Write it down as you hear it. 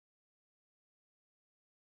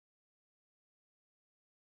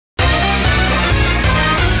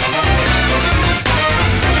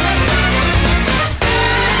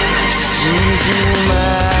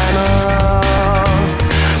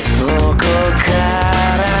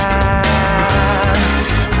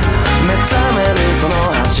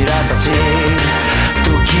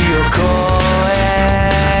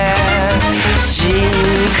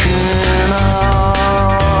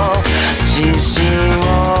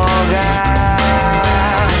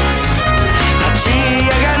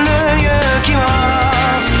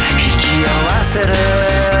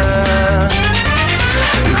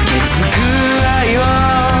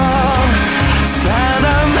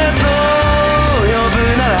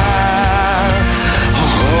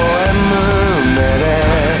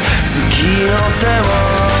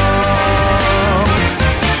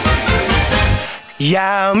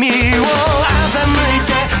闇を欺い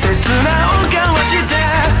て切な音交わして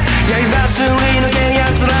刃すり抜け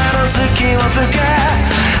奴らの隙をつけ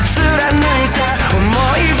貫いた想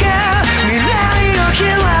いが未来を開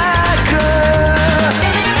く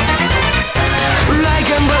Like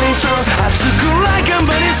a burning stone 熱く Like a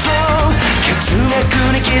burning stone 血脈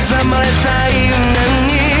に刻まれた因縁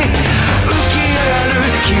に浮き上がる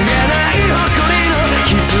消えない誇りの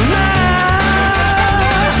絆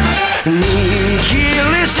握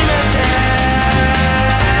りしめて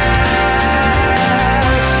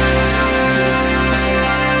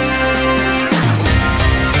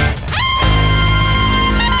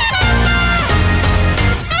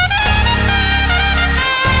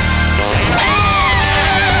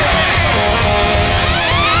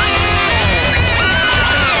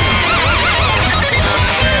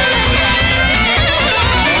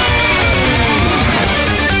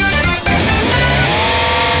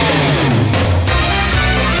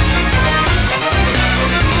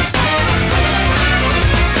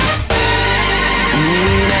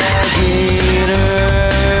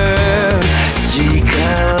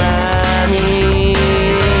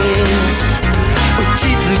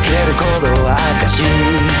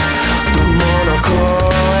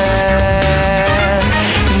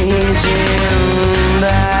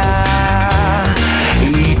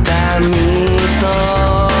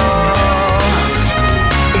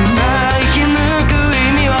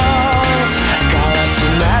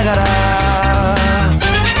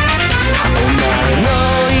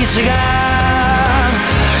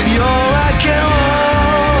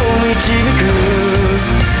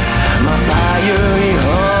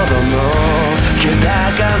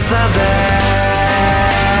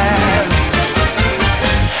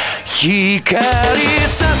光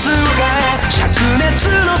さすがへ灼熱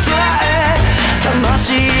の空へ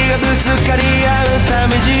魂がぶつかり合うた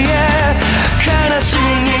め地へ悲しみ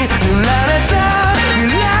に塗られた未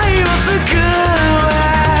来を救え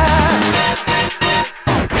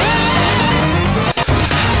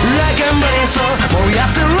Like a burning stone 燃や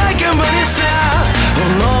せ Like a burning star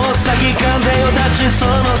炎を裂き風を断ちそ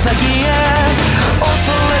の先へ恐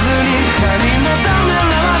れずに何もためら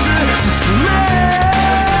わず進め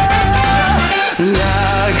ラガ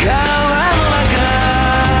ワの中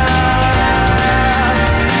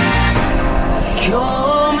共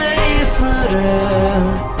鳴する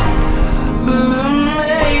運命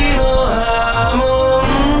の波紋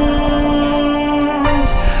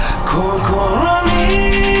心に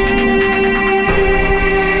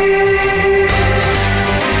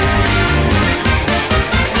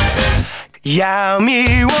闇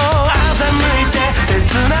を欺いて切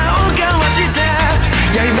な音交わして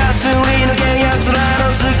刃すり抜け奴ら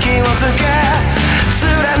の隙をつけ貫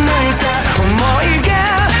いた想いが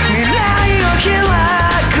未来を開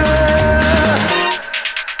く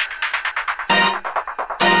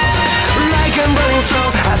Like a burning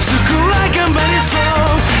stone 熱く Like a burning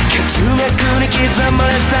stone 血脈に刻ま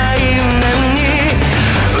れた因縁に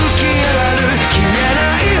浮き上がる消えな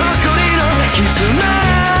い誇りの絆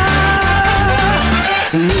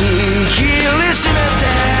握りしめ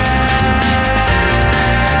て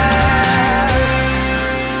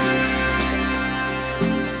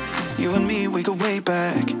We go way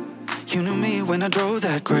back. You knew me when I drove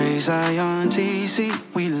that gray Zion TC.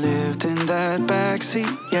 We lived in that backseat,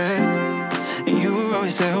 yeah. And you were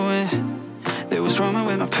always there when there was drama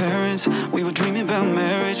with my parents. We were dreaming about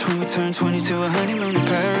marriage when we turned 22, a honeymoon in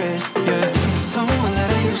Paris, yeah. Someone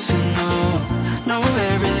that I used to know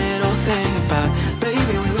every little thing about.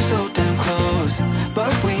 Baby, we were so damn close,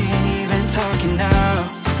 but we ain't even talking now.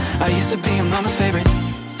 I used to be your mama's favorite.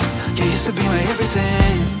 You used to be my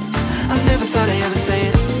everything. I never thought I'd ever say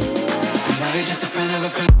it. But now you're just a friend of a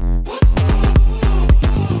friend.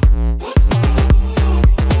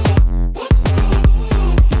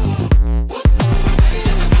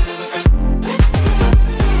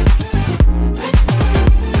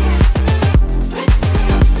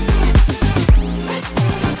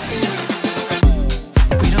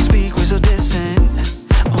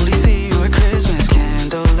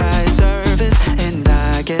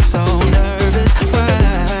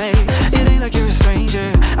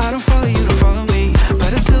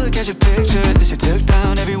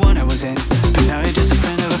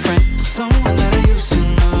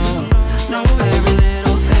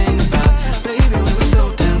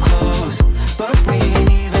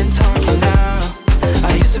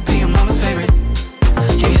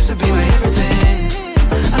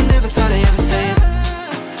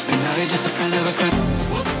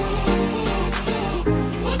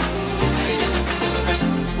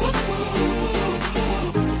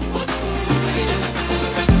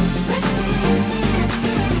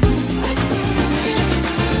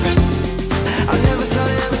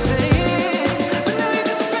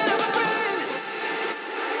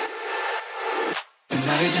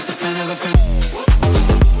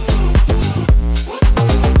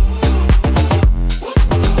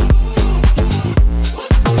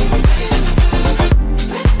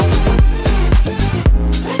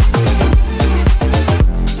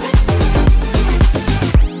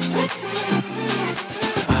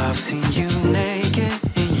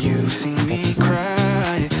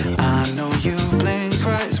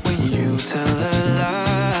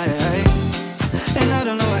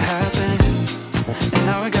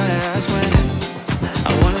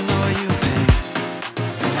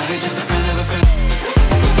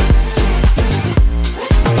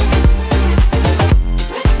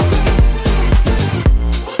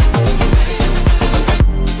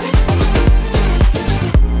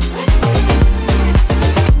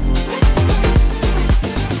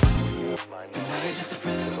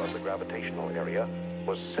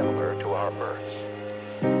 silver to our birds.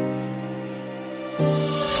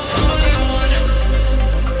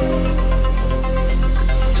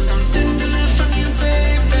 Something to live from you,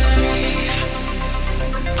 baby.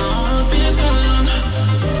 I'll be so long.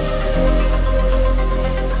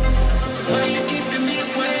 Why you keeping me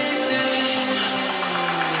waiting?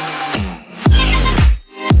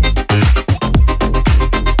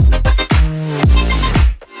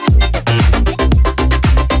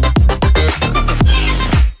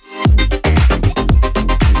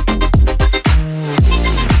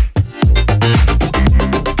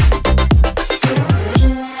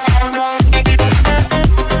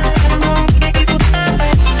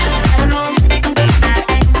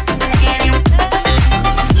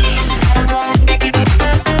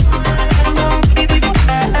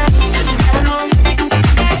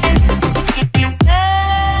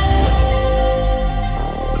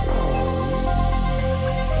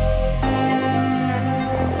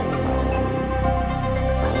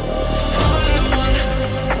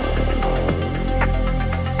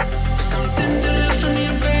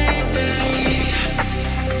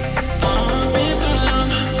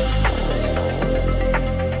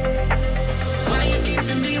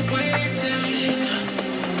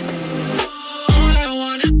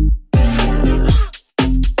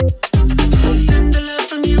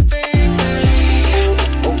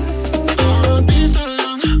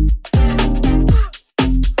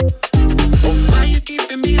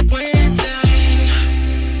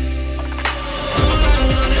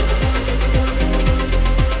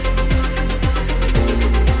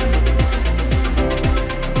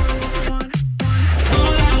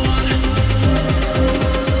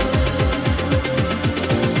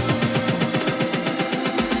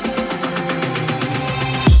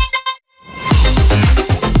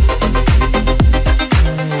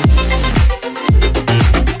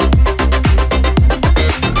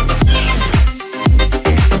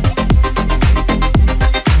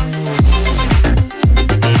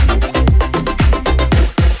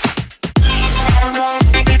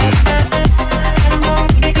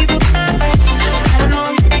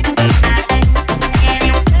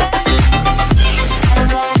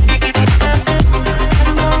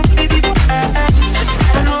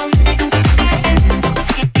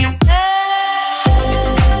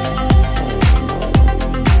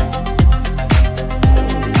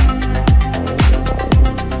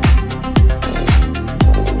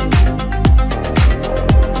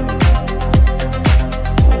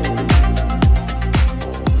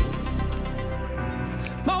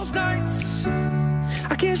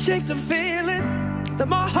 shake the feeling that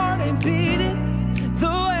my heart ain't beating the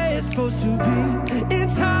way it's supposed to be. In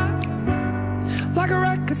time, like a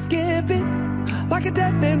record skipping, like a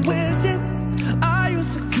dead man wishing. I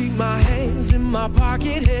used to keep my hands in my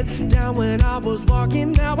pocket, head down when I was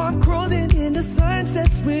walking. Now I'm cruising into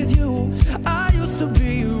sunsets with you. I used to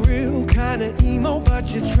be real kind of emo,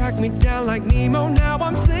 but you tracked me down like Nemo. Now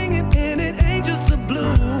I'm singing and it ain't just the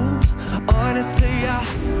blues. Honestly, I've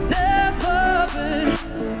never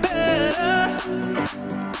been better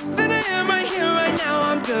than I am right here, right now.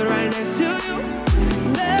 I'm good right next to you.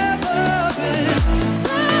 Never been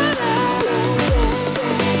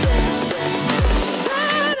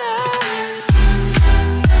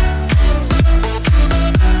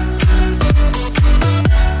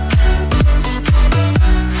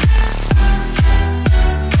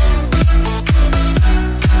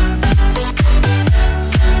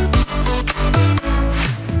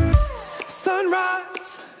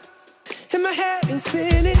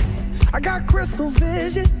spinning. I got crystal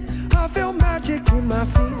vision. I feel magic in my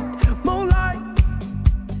feet. Moonlight,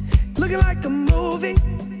 looking like a movie,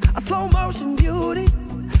 a slow motion beauty.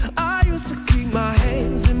 I used to keep my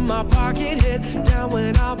hands in my pocket, head down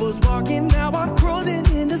when I was walking. Now I'm cruising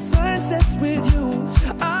into sunsets with you.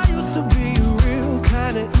 I used to be real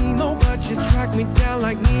kind of emo, but you tracked me down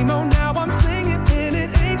like Nemo. Now I'm singing and it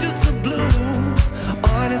ain't just the blues.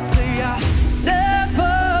 Honestly, I've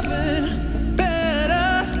never been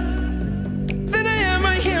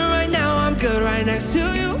good right next to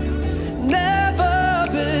you. Never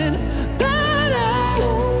been better.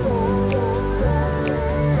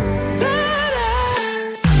 Better.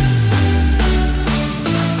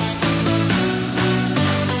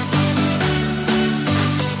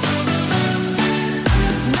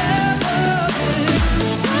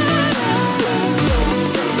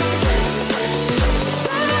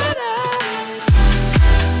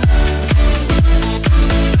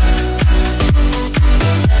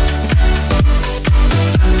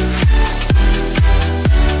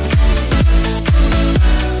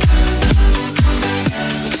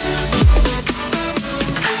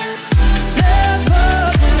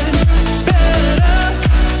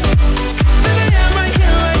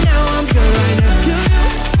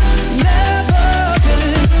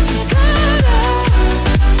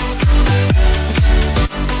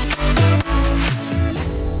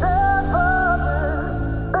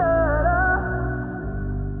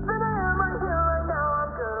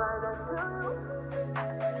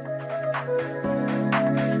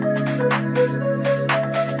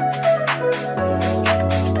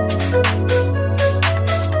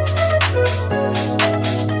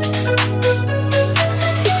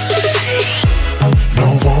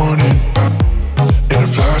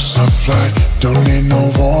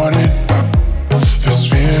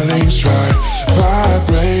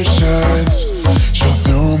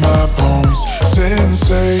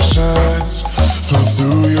 sensations flow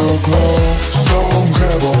through your glow. So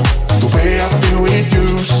incredible, the way I feel with you,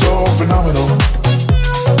 so phenomenal.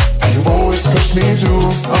 And you always push me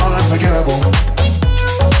through, unforgettable.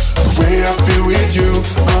 The way I feel with you,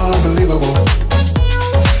 unbelievable.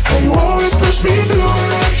 And you always push me through,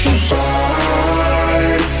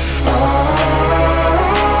 electrified.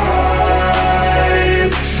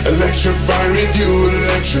 Electrified with you,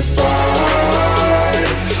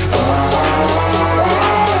 electrified.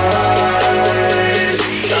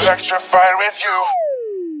 Electrified with you.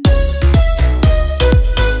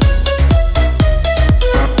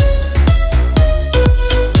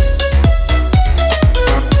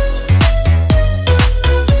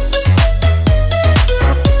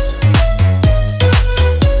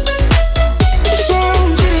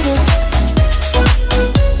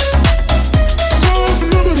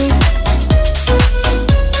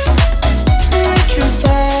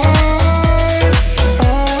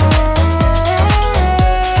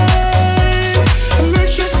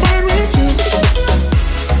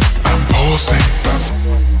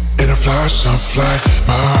 Fly,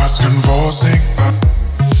 my heart's convulsing.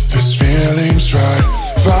 This feeling's right.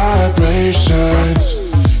 Vibrations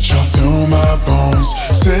chill through my bones.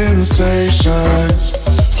 Sensations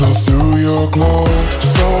flow through your glow.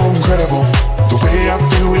 So incredible, the way I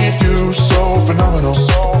feel with you, so phenomenal.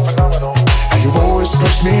 And you always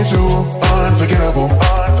push me through, unforgettable.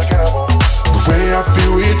 The way I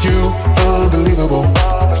feel with you, unbelievable.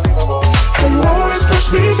 And you always push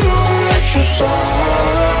me through,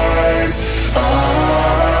 electrified.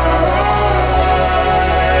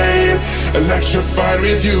 Electrified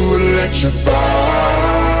with you,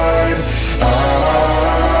 electrified.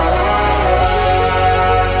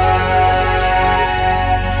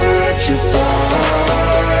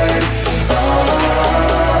 Electrified.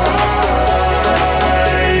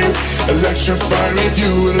 Electrified with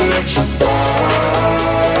you,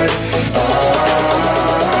 electrified.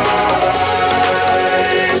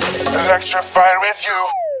 Electrified with